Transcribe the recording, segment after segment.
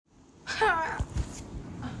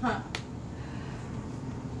Okay.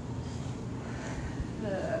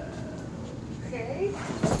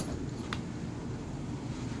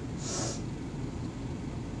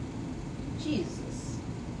 Jesus.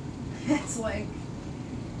 It's like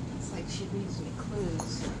she leaves me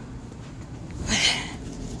clues. I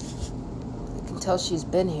can tell she's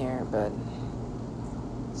been here, but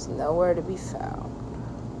it's nowhere to be found.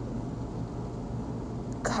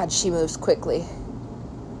 God, she moves quickly.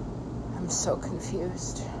 I'm so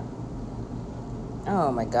confused.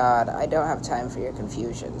 Oh my God, I don't have time for your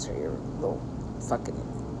confusions or your little fucking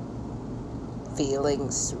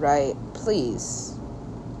feelings, right? Please.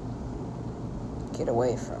 Get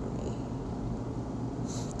away from me.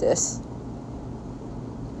 This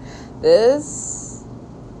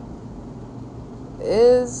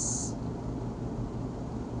is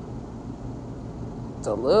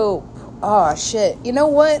the loop. Oh shit. You know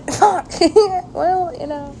what? Fuck. Well, you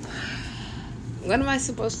know. What am I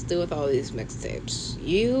supposed to do with all these mixtapes?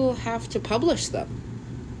 You have to publish them.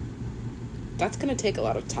 That's gonna take a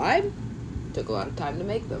lot of time. Took a lot of time to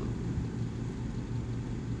make them.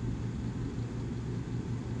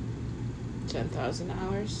 10,000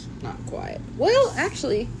 hours? Not quite. Well,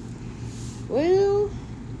 actually,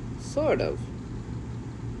 sort of.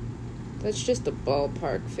 That's just a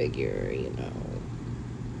ballpark figure, you know.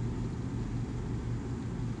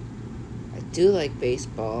 I do like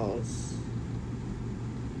baseballs.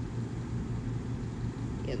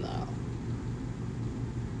 You know.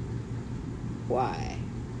 Why?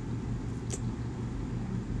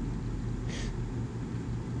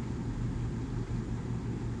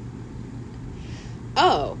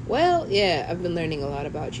 Oh, well, yeah, I've been learning a lot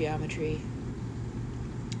about geometry.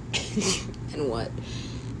 And what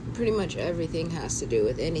pretty much everything has to do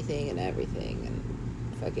with anything and everything. And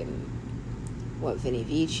fucking what Veni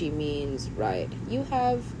Vici means, right. You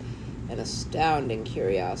have an astounding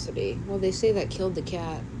curiosity. Well, they say that killed the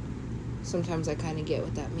cat. Sometimes I kind of get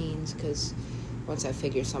what that means, because once I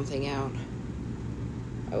figure something out,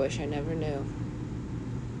 I wish I never knew.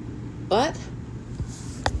 But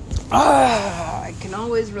I can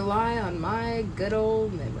always rely on my good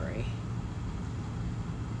old memory.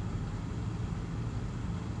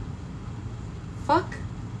 Fuck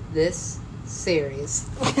this series.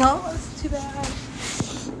 Well, that's too bad.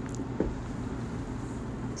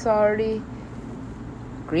 It's already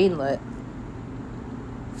greenlit.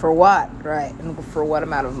 For what? Right. And for what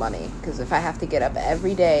amount of money? Because if I have to get up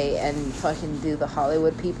every day and fucking do the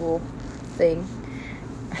Hollywood people thing.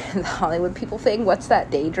 The Hollywood people thing? What's that?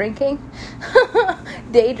 Day drinking?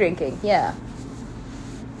 Day drinking, yeah.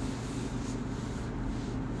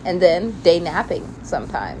 And then day napping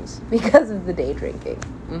sometimes because of the day drinking.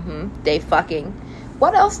 Day fucking.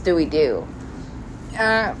 What else do we do?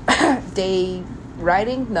 Day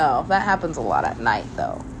writing? No, that happens a lot at night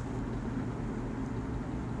though.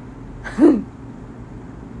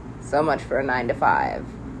 So much for a 9 to 5.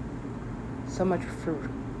 So much for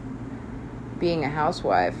being a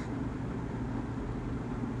housewife.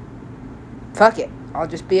 Fuck it. I'll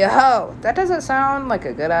just be a hoe. That doesn't sound like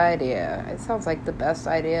a good idea. It sounds like the best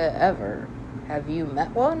idea ever. Have you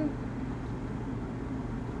met one?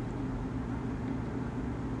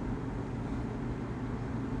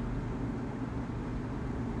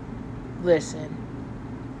 Listen.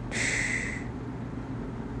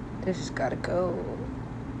 This has gotta go.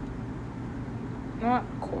 Not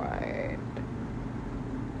quite.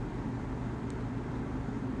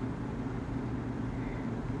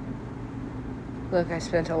 Look, I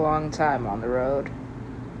spent a long time on the road.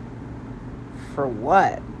 For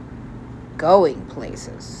what? Going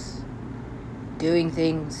places. Doing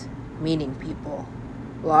things, meeting people.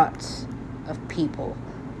 Lots of people.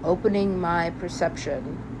 Opening my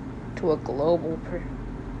perception to a global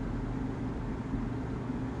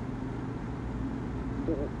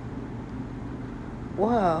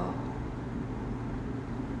Whoa.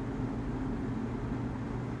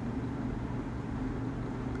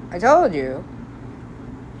 I told you.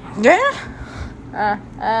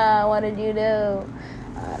 Yeah? What did you do?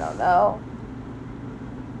 I don't know.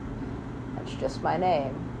 That's just my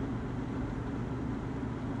name.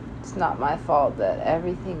 It's not my fault that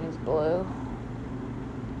everything is blue.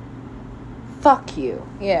 Fuck you.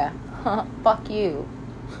 Yeah. Fuck you.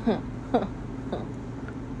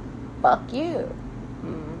 Fuck you.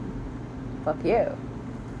 Fuck you.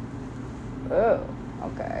 Oh,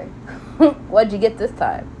 okay. What'd you get this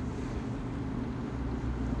time?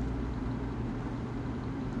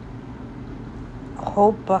 A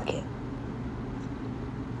whole bucket.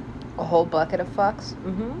 A whole bucket of fucks?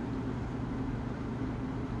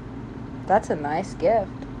 That's a nice gift.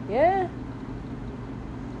 Yeah.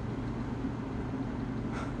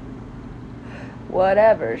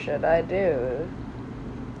 Whatever should I do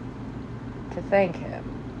to thank him?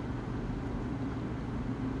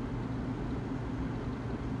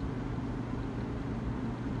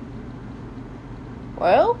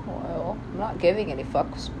 Well, I'm not giving any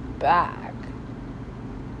fucks back.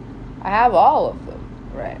 I have all of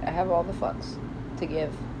them, right? I have all the fucks to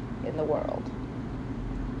give in the world.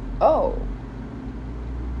 Oh.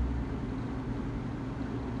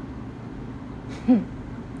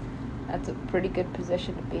 That's a pretty good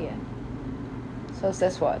position to be in. So it's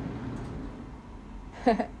this one.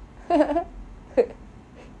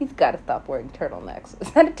 He's got to stop wearing turtlenecks.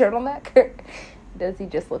 Is that a turtleneck? Or does he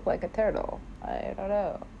just look like a turtle? I don't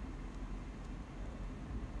know.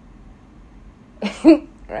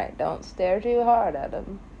 Right, don't stare too hard at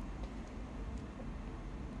him.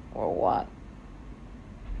 Or what?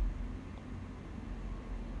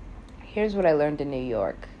 Here's what I learned in New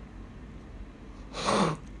York.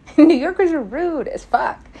 New Yorkers are rude as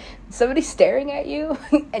fuck. Somebody's staring at you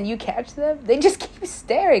and you catch them, they just keep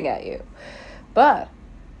staring at you. But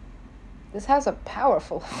this has a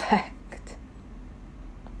powerful effect.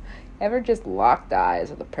 Ever just locked eyes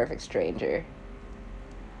with a perfect stranger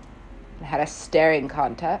and had a staring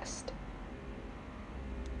contest?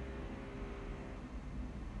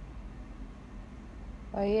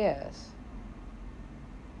 Oh, yes.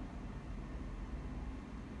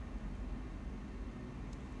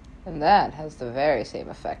 And that has the very same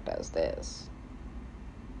effect as this.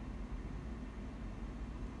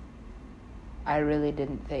 I really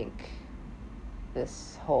didn't think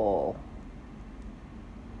this whole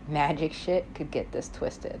magic shit could get this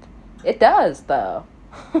twisted. It does, though.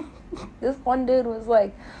 This one dude was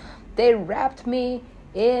like, they wrapped me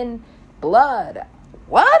in blood.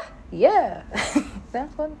 What? Yeah.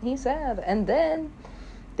 That's what he said. And then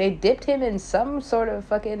they dipped him in some sort of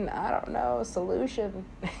fucking, I don't know, solution.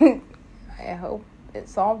 I hope it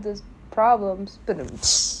solved his problems.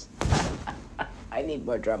 But I need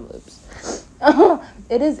more drum loops.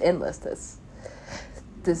 It is endless,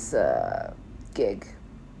 this gig.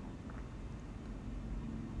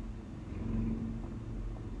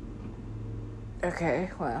 Okay,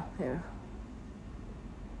 well, yeah.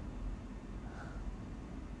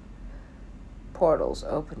 Portals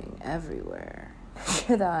opening everywhere.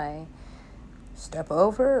 Should I step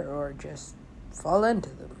over or just fall into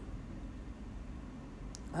them?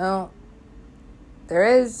 Well, there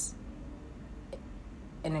is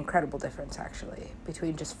an incredible difference, actually,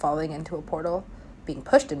 between just falling into a portal, being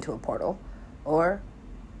pushed into a portal, or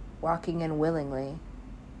walking in willingly,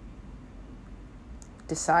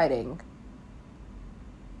 deciding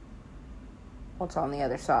what's on the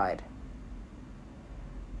other side.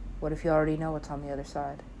 What if you already know what's on the other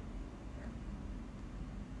side?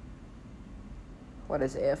 What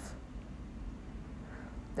is if?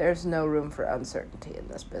 There's no room for uncertainty in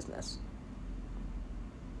this business.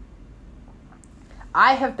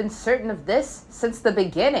 I have been certain of this since the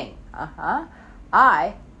beginning.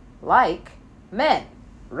 I like men.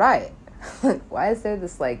 Right. Why is there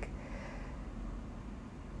this, like,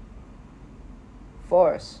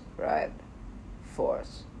 force, right?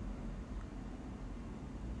 Force.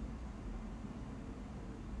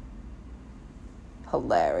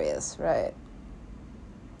 Hilarious, right?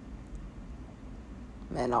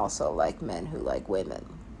 Men also like men who like women.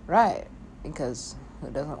 Right. Because who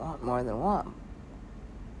doesn't want more than one?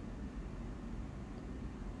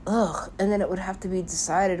 Ugh. And then it would have to be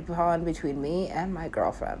decided upon between me and my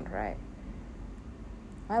girlfriend, right?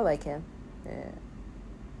 I like him. Yeah.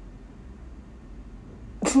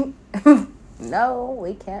 No,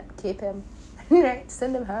 we can't keep him. Right,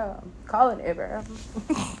 send him home. Call an Uber.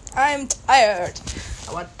 I'm tired.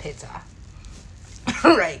 I want pizza.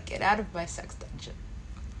 Right, get out of my sex dungeon.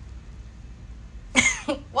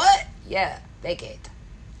 What? Yeah, vacate.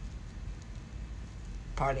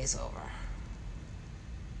 Party's over.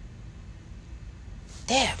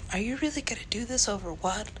 Damn, are you really gonna do this over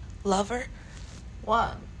one lover?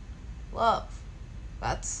 One. Love.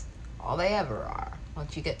 That's all they ever are.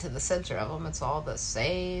 Once you get to the center of them, it's all the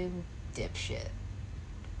same dipshit.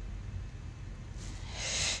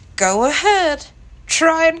 Go ahead.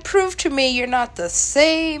 Try and prove to me you're not the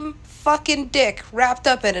same fucking dick wrapped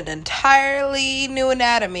up in an entirely new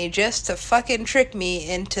anatomy just to fucking trick me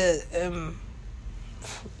into,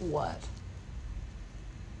 what?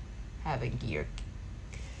 Having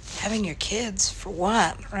your kids, for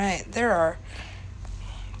what? Right, there are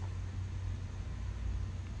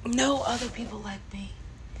no other people like me.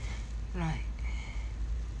 Right.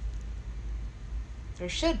 There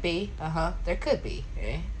should be. There could be.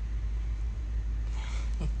 Eh?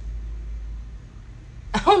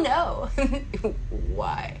 Oh no.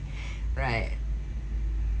 Why? Right.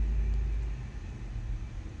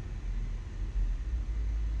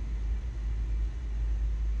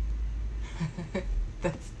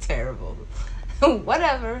 That's terrible.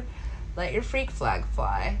 Whatever. Let your freak flag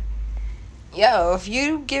fly. Yo, if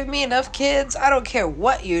you give me enough kids, I don't care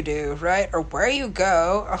what you do, right? Or where you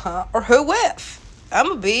go, or who with. I'm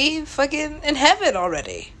gonna be fucking in heaven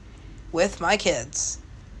already. With my kids.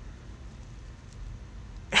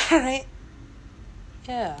 Right?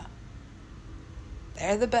 Yeah.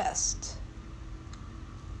 They're the best.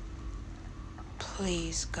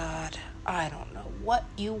 Please, God, I don't know what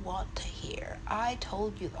you want to hear. I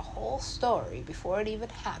told you the whole story before it even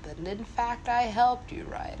happened. In fact, I helped you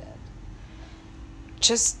write it.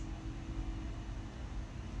 Just...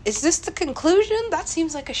 Is this the conclusion? That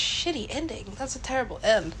seems like a shitty ending. That's a terrible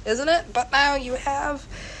end, isn't it? But now you have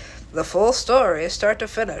the full story, start to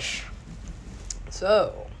finish.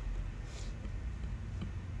 So,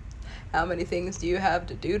 how many things do you have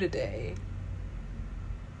to do today?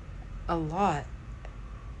 A lot.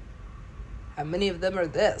 How many of them are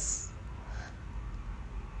this?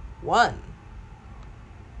 1.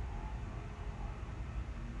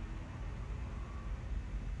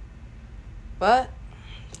 But,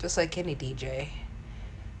 just like any DJ,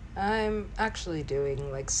 I'm actually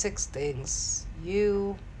doing like 6 things.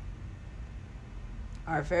 You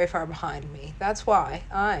are very far behind me. That's why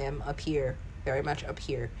I am up here, very much up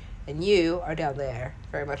here. And you are down there,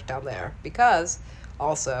 very much down there. Because,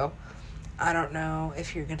 also, I don't know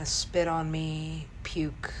if you're gonna spit on me,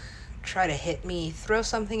 puke, try to hit me, throw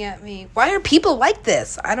something at me. Why are people like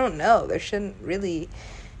this? I don't know. There shouldn't really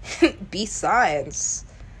be science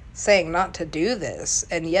saying not to do this.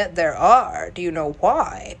 And yet there are. Do you know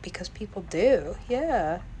why? Because people do.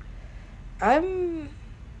 Yeah. I'm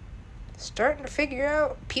starting to figure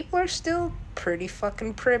out people are still pretty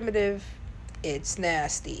fucking primitive. It's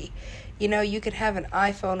nasty. You know, you can have an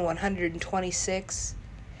iPhone 126,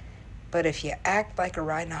 but if you act like a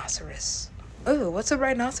rhinoceros. Oh, what's a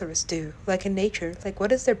rhinoceros do? Like in nature? Like,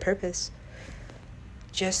 what is their purpose?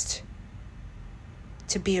 Just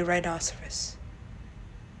to be a rhinoceros.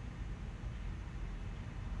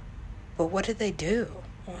 But what did they do?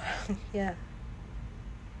 Yeah.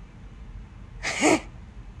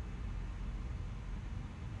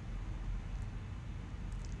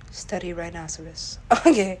 Study rhinoceros.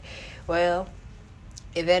 Okay, well,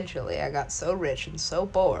 eventually I got so rich and so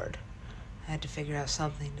bored, I had to figure out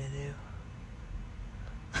something to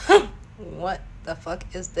do. What the fuck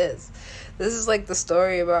is this? This is like the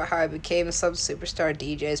story about how I became some superstar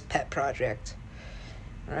DJ's pet project.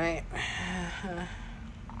 Right?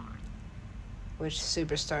 Which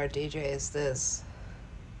superstar DJ is this?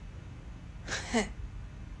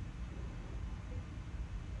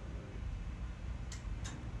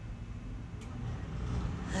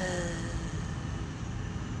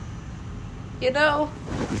 You know,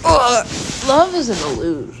 love is an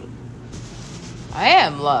illusion. I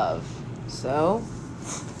am love, so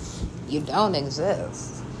you don't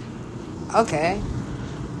exist. Okay,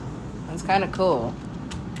 that's kind of cool.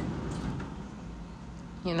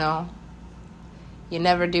 You know, you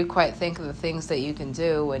never do quite think of the things that you can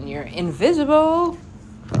do when you're invisible.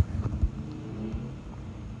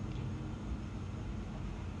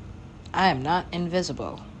 I am not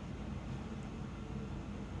invisible.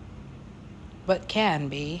 But can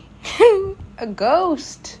be. A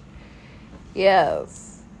ghost.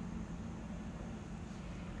 Yes.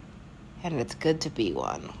 And it's good to be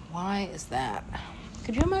one. Why is that?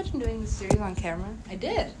 Could you imagine doing this series on camera? I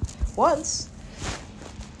did. Once.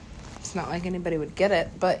 It's not like anybody would get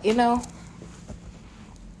it, but you know.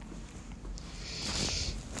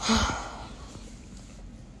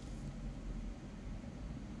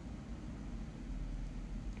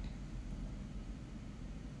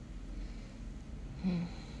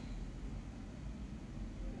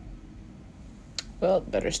 Well,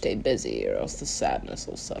 better stay busy or else the sadness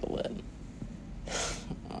will settle in.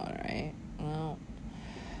 Alright, well.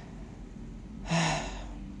 I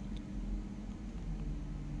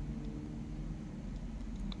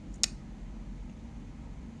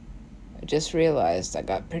just realized I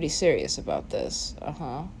got pretty serious about this.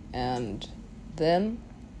 And then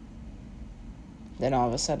all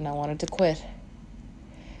of a sudden I wanted to quit.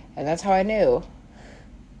 And that's how I knew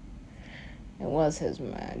it was his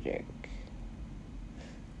magic.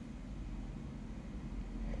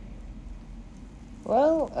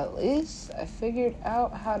 Well, at least I figured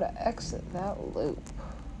out how to exit that loop.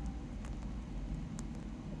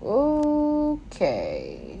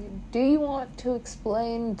 Okay, do you want to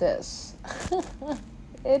explain this?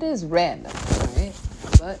 It is random, right?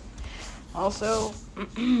 But also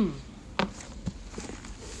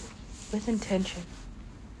with intention.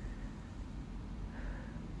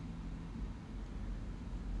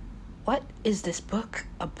 What is this book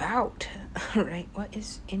about? Right? What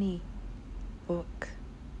is any book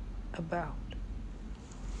about?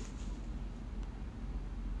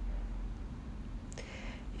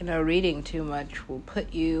 You know, reading too much will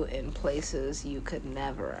put you in places you could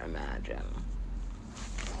never imagine.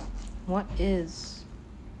 What is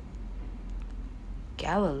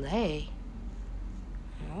Galilee?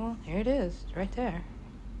 Well, here it is, right there.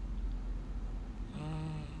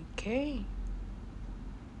 Okay.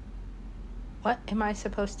 What am I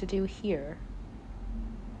supposed to do here?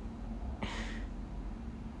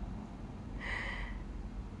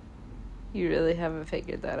 You really haven't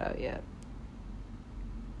figured that out yet?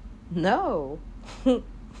 No.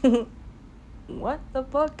 What the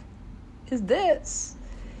fuck is this?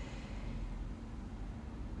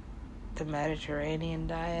 The Mediterranean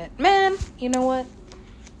diet. Man, you know what?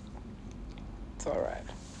 It's alright.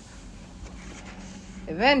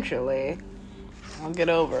 Eventually, I'll get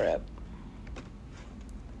over it.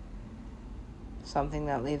 Something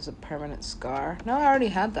that leaves a permanent scar. No, I already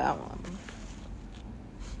had that one.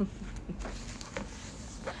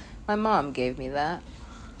 My mom gave me that.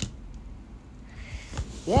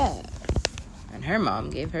 Yeah. And her mom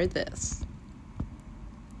gave her this.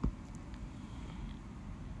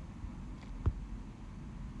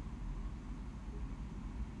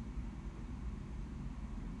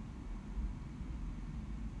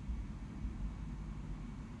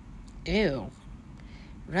 Ew.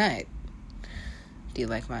 Right. Do you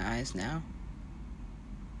like my eyes now?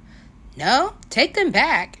 No? Take them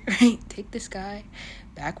back. Right? Take this guy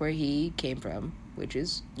back where he came from, which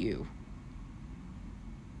is you.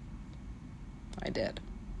 I did.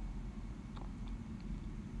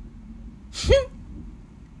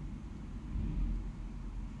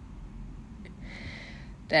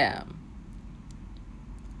 Damn.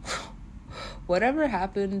 Whatever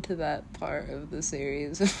happened to that part of the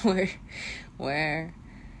series where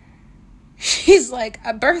she's like,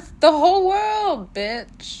 I birthed the whole world,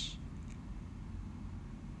 bitch.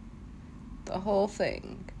 The whole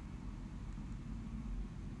thing.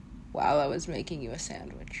 While I was making you a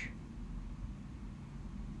sandwich.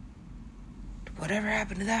 Whatever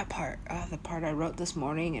happened to that part? Oh, the part I wrote this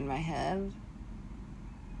morning in my head.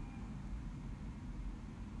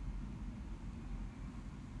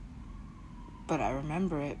 But I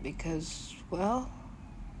remember it because, well,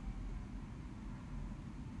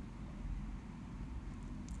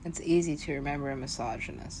 it's easy to remember a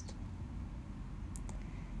misogynist.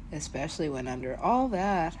 Especially when under all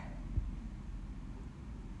that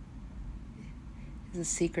is a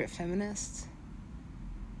secret feminist.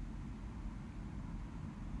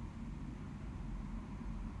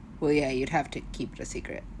 Well, yeah, you'd have to keep it a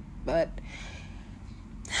secret. But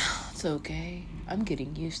it's okay. I'm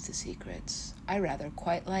getting used to secrets. I rather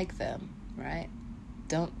quite like them, right?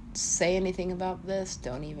 Don't say anything about this.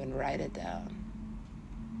 Don't even write it down.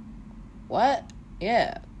 What?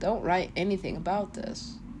 Yeah, don't write anything about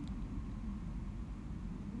this.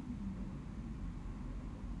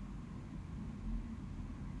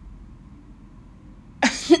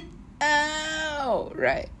 Oh,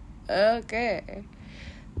 right. Okay.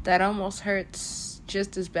 That almost hurts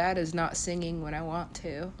just as bad as not singing when I want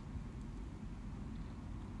to.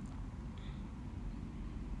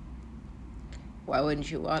 Why wouldn't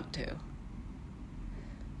you want to?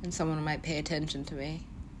 And someone might pay attention to me.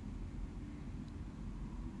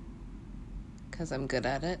 'Cause I'm good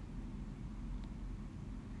at it.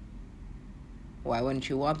 Why wouldn't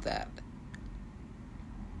you want that?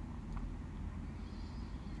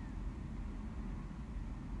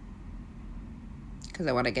 Because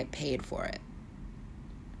I want to get paid for it.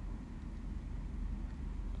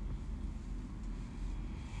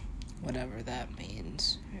 Whatever that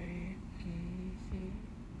means.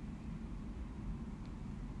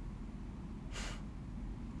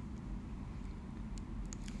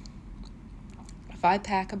 If I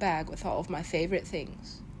pack a bag with all of my favorite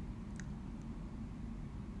things,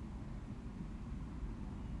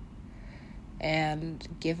 and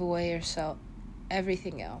give away or sell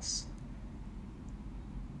everything else,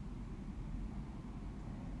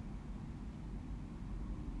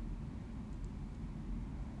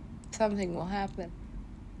 something will happen.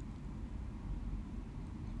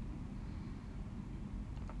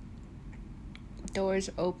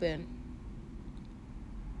 Doors open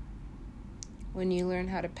when you learn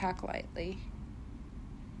how to pack lightly.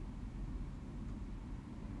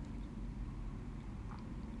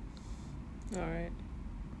 All right.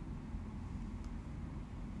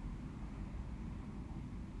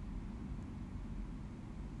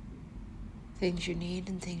 Things you need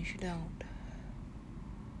and things you don't.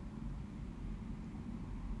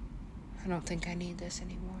 I don't think I need this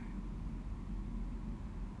anymore.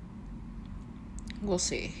 We'll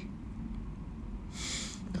see.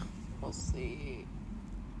 We'll see.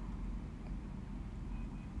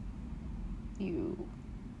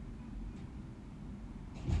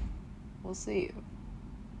 We'll see you.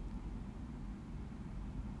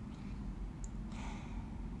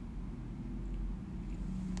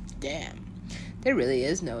 Damn. There really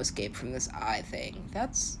is no escape from this eye thing.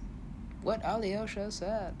 That's what Alyosha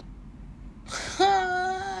said.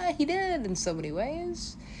 He did in so many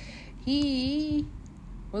ways. He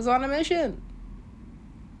was on a mission.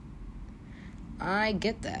 I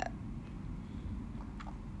get that.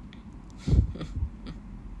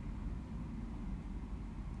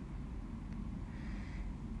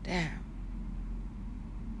 Damn.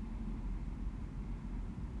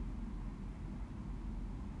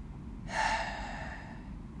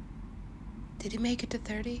 Did he make it to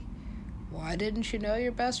 30? Why didn't you know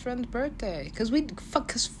your best friend's birthday? Cause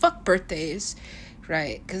fuck birthdays,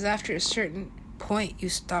 right? Cause after a certain point, you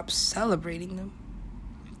stop celebrating them.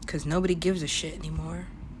 Cause nobody gives a shit anymore,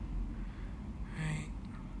 right?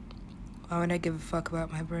 Why would I give a fuck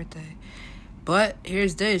about my birthday? But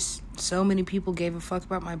here's this: so many people gave a fuck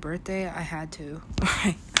about my birthday, I had to.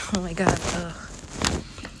 Right? Oh my god. Ugh.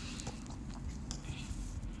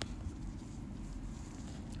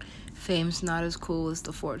 Fame's not as cool as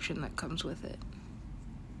the fortune that comes with it.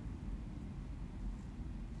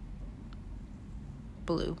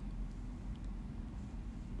 Blue.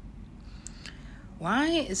 Why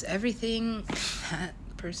is everything that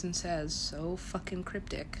person says so fucking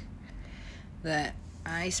cryptic that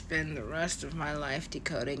I spend the rest of my life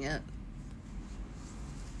decoding it?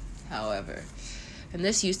 However, and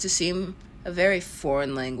this used to seem a very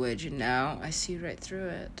foreign language, and now I see right through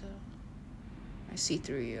it. I see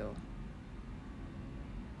through you.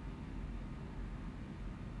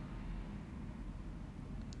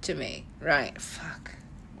 To me, right? Fuck.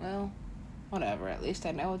 Well, whatever. At least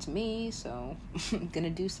I know it's me, so I'm gonna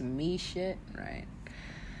do some me shit, right?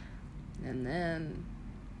 And then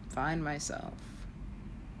find myself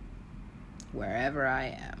wherever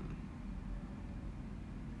I am.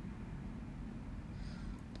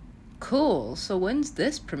 Cool. So when's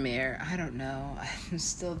this premiere? I don't know. I'm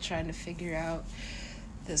still trying to figure out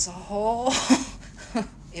this hole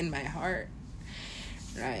in my heart,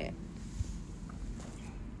 right?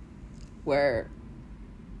 Where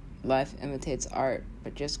life imitates art,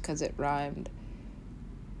 but just because it rhymed,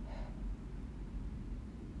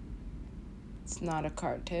 it's not a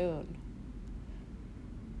cartoon.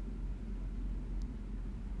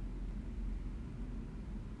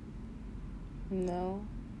 No,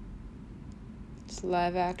 it's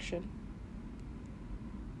live action.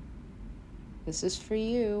 This is for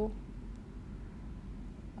you.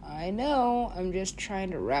 I know, I'm just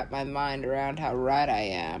trying to wrap my mind around how right I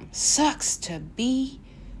am. Sucks to be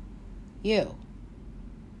you.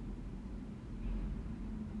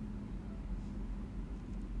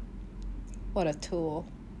 What a tool.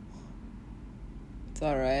 It's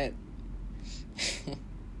alright.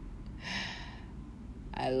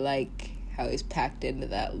 I like how he's packed into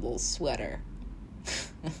that little sweater.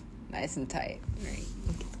 Nice and tight. Right.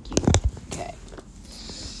 Okay.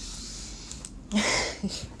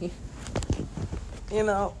 You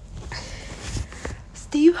know,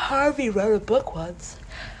 Steve Harvey wrote a book once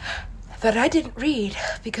that I didn't read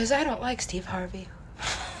because I don't like Steve Harvey.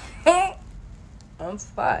 I'm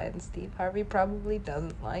fine. Steve Harvey probably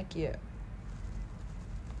doesn't like you.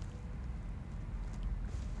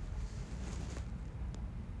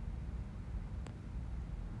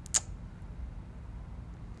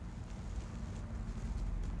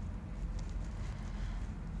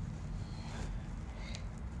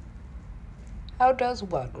 How does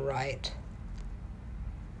one write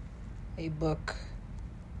a book?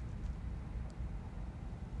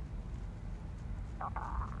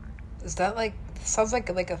 Is that like, sounds like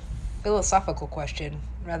a philosophical question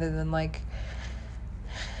rather than like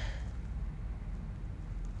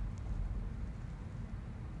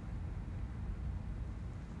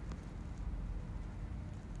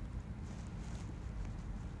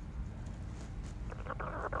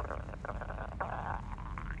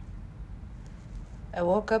I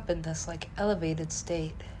woke up in this like elevated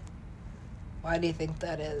state. Why do you think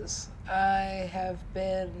that is? I have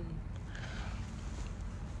been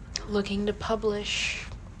looking to publish.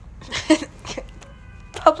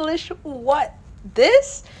 Publish what?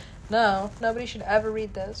 This? No, nobody should ever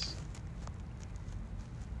read this.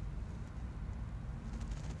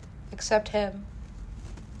 Except him.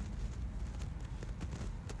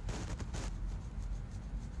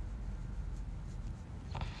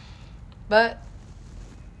 But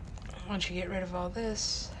once you get rid of all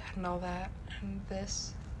this and all that and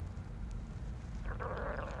this,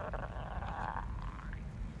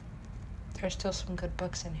 There's still some good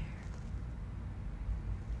books in here.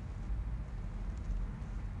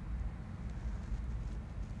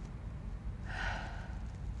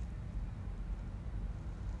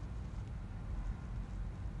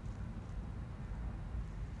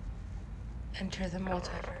 Enter the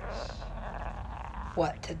multiverse.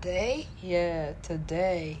 What, today? Yeah,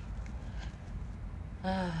 today.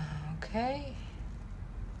 Okay.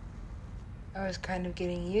 I was kind of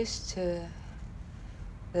getting used to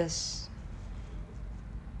this.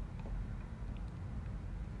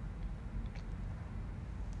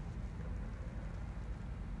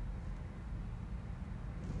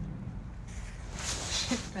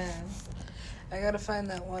 Man, I gotta find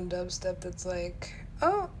that one dubstep that's like,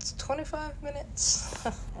 oh, it's 25 minutes.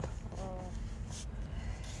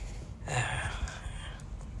 I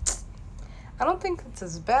don't think it's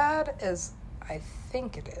as bad as I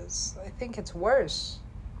think it is. I think it's worse.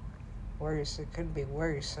 It could be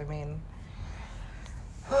worse. I mean,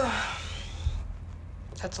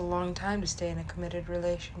 that's a long time to stay in a committed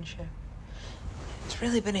relationship. It's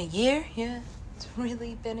really been a year? Yeah, it's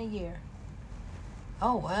really been a year.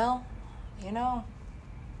 Oh, well, you know.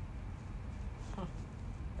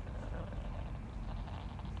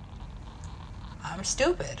 I'm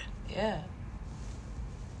stupid. Yeah.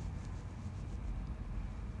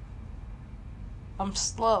 I'm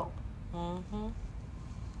slow. Mm-hmm.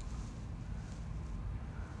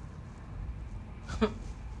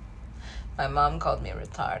 My mom called me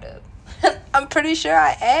retarded. I'm pretty sure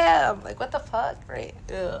I am. Like, what the fuck? Right?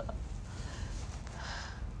 Ugh.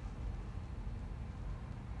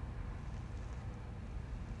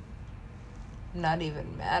 I'm not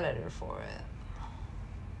even mad at her for it.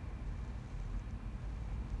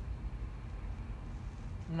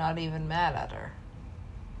 I'm not even mad at her.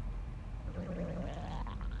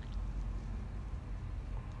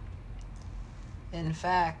 In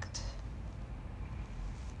fact,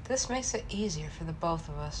 this makes it easier for the both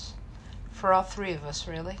of us. For all three of us,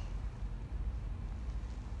 really.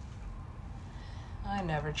 I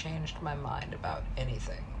never changed my mind about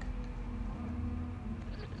anything.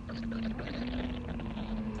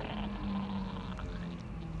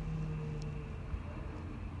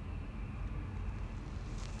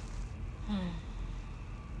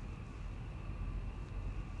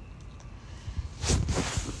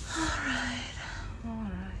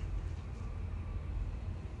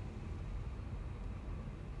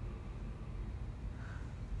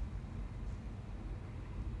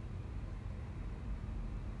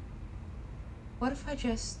 What if I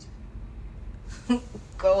just...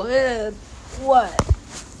 Go ahead. What?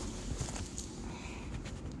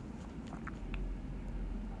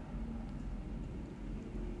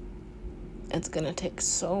 It's gonna take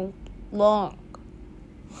so long.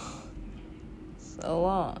 So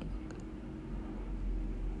long.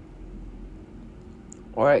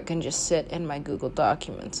 Or it can just sit in my Google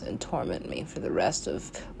Documents and torment me for the rest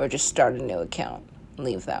of... Or just start a new account and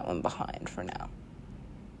leave that one behind for now.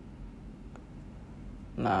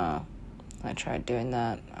 No, I tried doing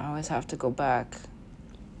that. I always have to go back.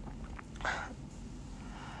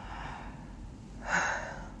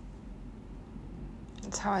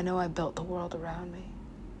 That's how I know I built the world around me.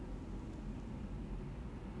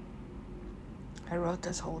 I wrote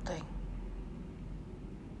this whole thing.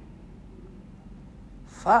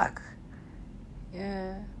 Fuck.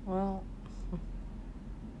 Yeah, well...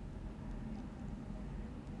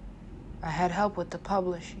 I had help with the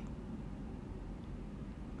publishing.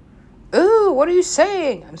 Ooh, what are you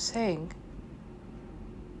saying? I'm saying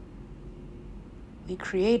we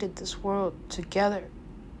created this world together.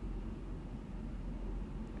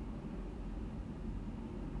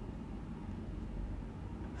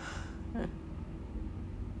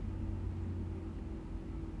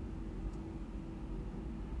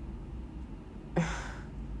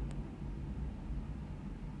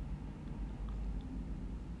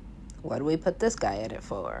 What do we put this guy in it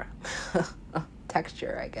for?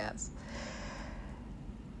 Texture, I guess.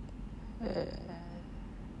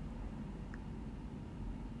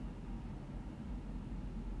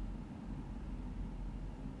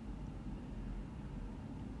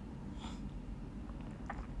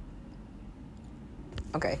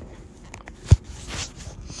 Okay.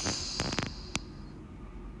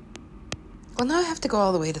 Well, now I have to go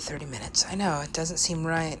all the way to 30 minutes. I know, it doesn't seem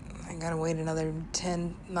right. I gotta wait another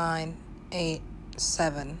 10, 9, 8,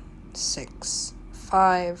 7, 6,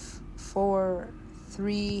 5, 4,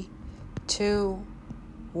 3, 2,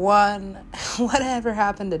 1. Whatever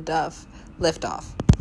happened to Duff? Lift off.